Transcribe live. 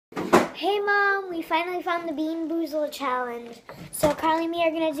Hey Mom, we finally found the Bean Boozled challenge. So Carly and me are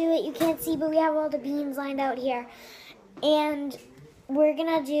going to do it. You can't see, but we have all the beans lined out here. And we're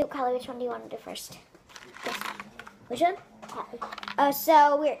going to do, Carly, which one do you want to do first? This one. Which one?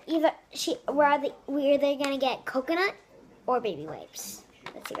 So we're either going to get coconut or baby wipes.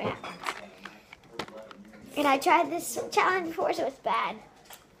 Let's see what happens. And I tried this challenge before, so it's bad.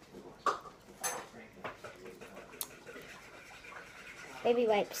 Baby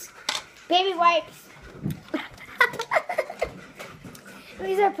wipes. Baby wipes.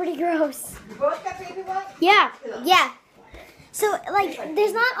 These are pretty gross. You both got baby wipes? Yeah. Yeah. So, like,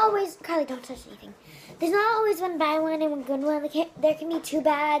 there's not always... Carly, don't touch anything. There's not always one bad one and one good one. There can be two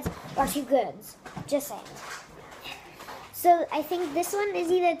bads or two goods. Just saying. So, I think this one is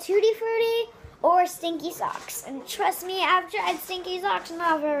either Tutti Frutti or Stinky Socks. And trust me, I've tried Stinky Socks.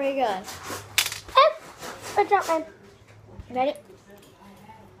 Not very good. I dropped mine. Ready?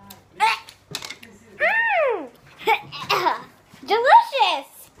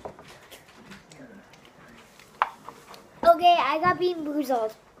 Delicious! Okay, I got Bean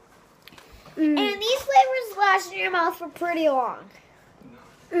Boozled. And these flavors last in your mouth for pretty long.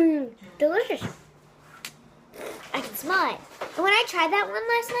 Delicious. I can smell it. And when I tried that one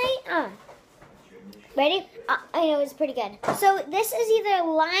last night, ready? I know it's pretty good. So this is either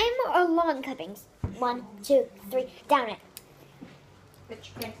lime or lemon clippings. 1, 2, 3, down it. But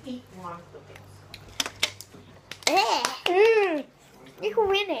you can't eat long clippings. You're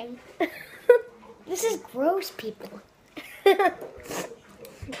winning. This is gross, people.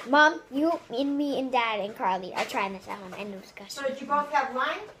 Mom, you and me and Dad and Carly are trying this at home. End of discussion. So did you both have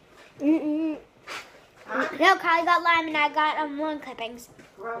lime? Huh? No, Carly got lime and I got lemon clippings.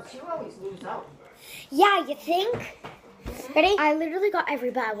 Gross, you always lose out. Yeah, you think? Ready? I literally got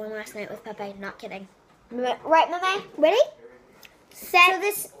every bad one last night with Pepe. Not kidding. Right, Mama? Ready? Set.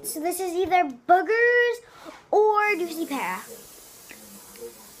 So this is either boogers or juicy pear.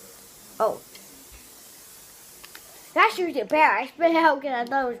 Oh. That's juicy pear. I spit it out because I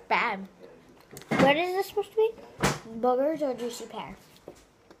thought it was bad. What is this supposed to be? Boogers or juicy pear?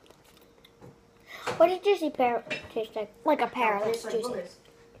 What does juicy pear taste like? Like a pear. That's Like juicy. boogers.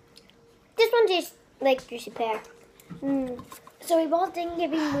 This one tastes like juicy pear. So we both didn't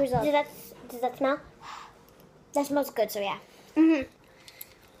get Bean Boozled. Does that smell? That smells good, so yeah.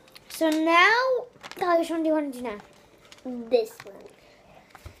 So now, Carly, which one do you want to do now? This one.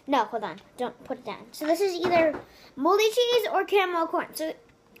 No, hold on. Don't put it down. So this is either moldy cheese or caramel corn. So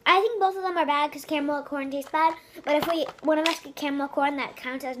I think both of them are bad because caramel corn tastes bad. But if one of us get caramel corn, that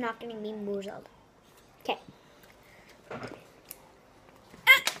counts as not getting Bean Boozled. Okay.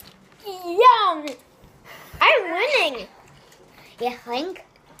 Yum! I'm winning. You think?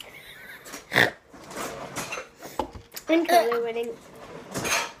 I'm totally winning.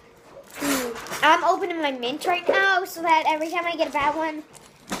 I'm opening my mint right now so that every time I get a bad one,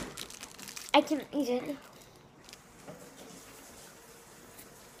 I can eat it.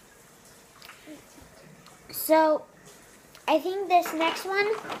 So, I think this next one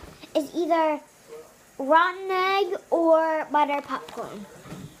is either rotten egg or butter popcorn.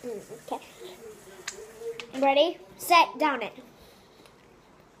 Okay. Ready? Set, down it.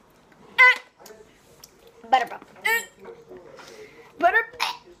 Butter popcorn.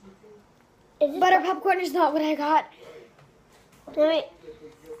 Butter popcorn is not what I got. Wait.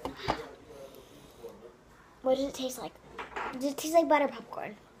 What does it taste like? Does it taste like butter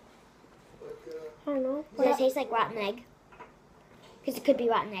popcorn? I don't know. Does it taste like rotten egg? Because it could be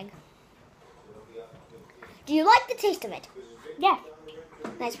rotten egg. Do you like the taste of it? Yeah.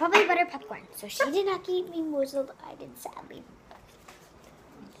 That's probably butter popcorn. So she did not get me Boozled. I did, sadly.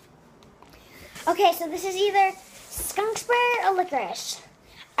 Okay, so this is either skunk spray or licorice.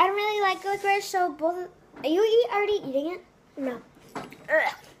 I don't really like licorice, so both. Are you already eating it? No.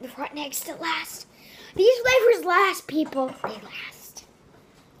 The rotten eggs still last. These flavors last, people. They last.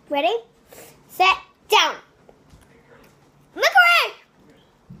 Ready? Set. Down. Licorice.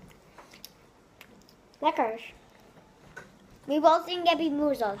 Licorice. We both didn't get Bean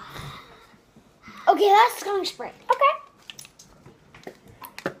Boozled. Okay, that's skunk spray. Okay.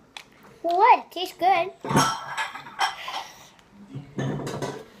 Well, what? Tastes good.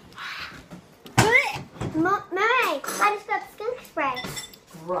 Mommy, I just got skunk spray.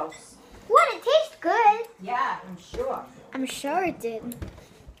 Gross. What? It tastes good. Yeah, I'm sure. I'm sure it did.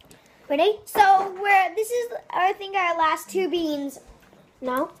 Ready? So this is I think our last two beans.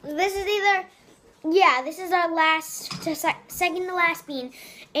 No. This is either this is our second to last bean,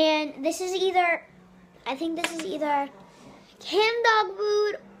 and this is either I think this is either canned dog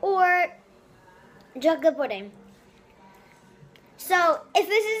food or chocolate pudding. So if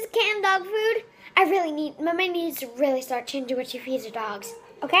this is canned dog Mama needs to really start changing what she feeds her dogs.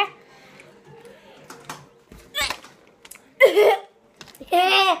 Okay?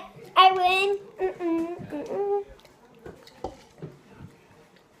 I win.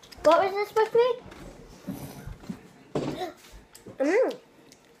 What was this supposed to be?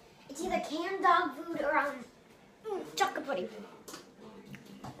 It's either canned dog food or chocolate pudding.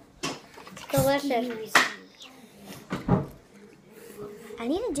 Delicious. I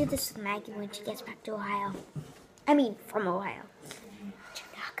need to do this with Maggie when she gets back to Ohio. I mean, from Ohio. To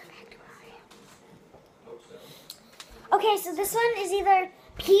not come back to Ohio. Okay, so this one is either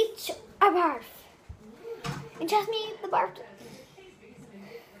peach or barf. And trust me, the barf.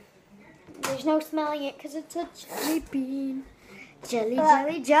 There's no smelling it because it's a jelly bean. Jelly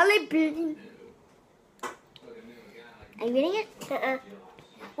bean. Are you getting it?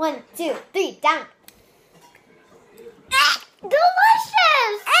 1, 2, 3, down.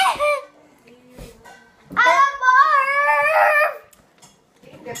 Delicious!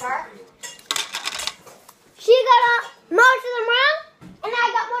 Good barf? She got most of them wrong, and I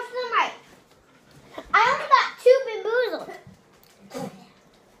got most of them right. I only got 2 Boozled.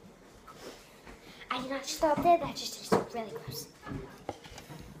 I did not just throw up there. That just tastes really gross.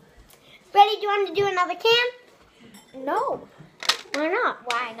 Ready? Do you want to do another can? No. Why not?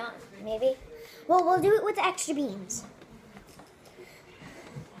 Why not? Maybe. Well, we'll do it with the extra beans.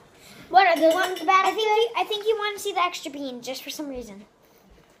 What are the ones bad? I think you want to see the extra beans just for some reason.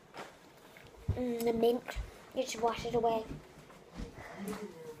 The mint. You should wash it away.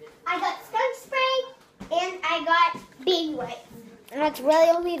 I got skunk spray and I got baby wipes. And that's really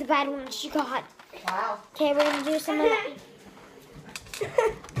only the bad ones she got. Wow. Okay, we're gonna do some of that.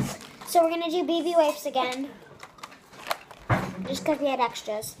 So we're gonna do baby wipes again. Just because we had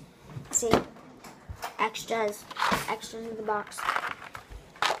extras. See? Extras. Extras in the box.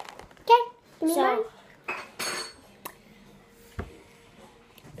 Okay. Give me mine.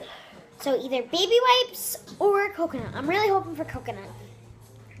 So either baby wipes or coconut. I'm really hoping for coconut.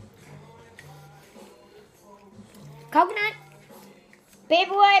 Coconut.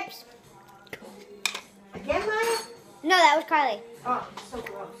 Baby wipes. Again, Maya? No, that was Carly. Oh, so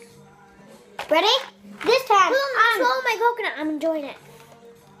gross. Ready? This time, swallow my coconut. I'm enjoying it.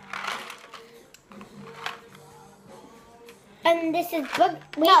 And this is booger.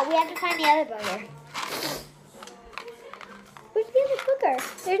 No, we have to find the other booger. Where's the other booger?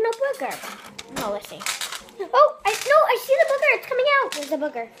 There's no booger. No, let's see. Oh, I see the booger. It's coming out. There's a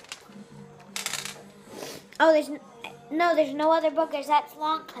booger. Oh, there's no other boogers. That's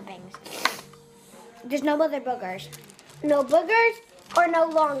long clippings. There's no other boogers. No boogers or no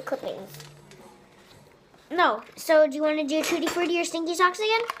long clippings. No. So do you want to do Tutti Frutti or Stinky Socks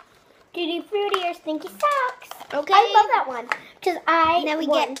again? Tutti Frutti or Stinky Socks. Okay. I love that one because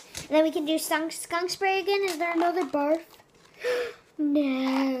then we can do skunk spray again. Is there another barf?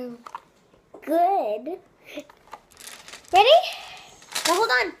 No. Good. Ready? Now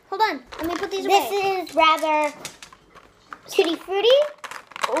hold on. Let me put these away. This is rather Tutti Frutti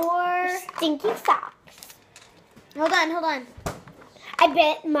or Stinky Socks. Hold on. I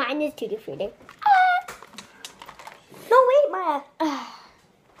bet mine is Tutti Frutti. No, wait, Maya.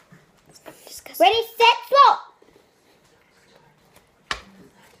 Ready, set, slow.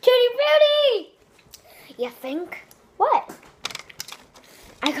 Tutti Frutti. You think? What?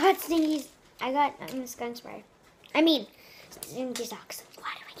 I got skunk spray. I mean, Stinky Socks.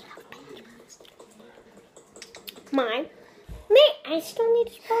 Why do I get mine? Mate, I still need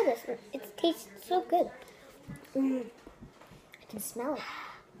to try this. It tastes so good. I can smell it.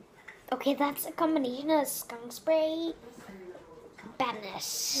 Okay, that's a combination of skunk spray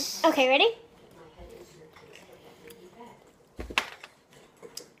badness. Okay, ready?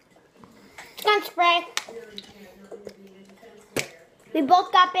 Skunk spray. We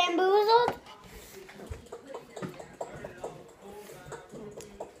both got bamboozled.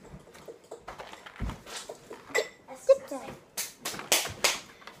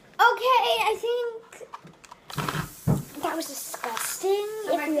 Okay, I think that was disgusting.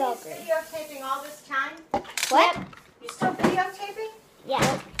 So if we all agree. videotaping all this time? What? Yep. You still videotaping? Yeah.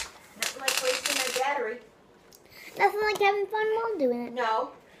 Nothing like wasting my battery. Nothing like having fun while doing it.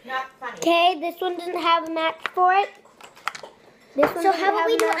 No, not funny. Okay, this one doesn't have a match for it. So how about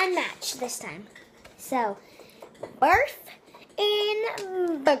we do unmatched this time? So, barf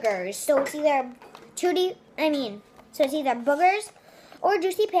and boogers. So it's either so it's either boogers or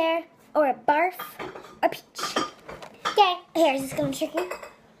juicy pear or a barf or peach. Okay, here, is this going tricky?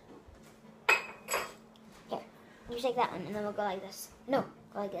 Here, you take that one and then we'll go like this. No,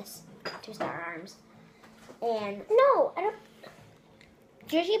 go like this. Twist our arms. And no, I don't.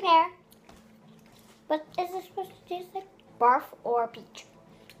 Juicy pear But is it supposed to taste like barf or peach?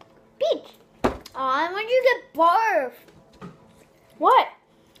 Peach. Aw, why'd you get barf? What?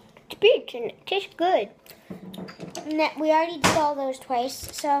 It's peach and it tastes good. We already did all those twice,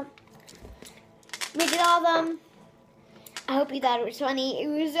 so we did all of them. I hope you thought it was funny. It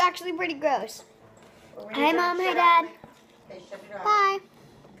was actually pretty gross. Hi, Mom. Hi, Dad. Okay, shut it off. Bye.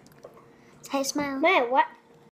 Hey, smile. Man, what?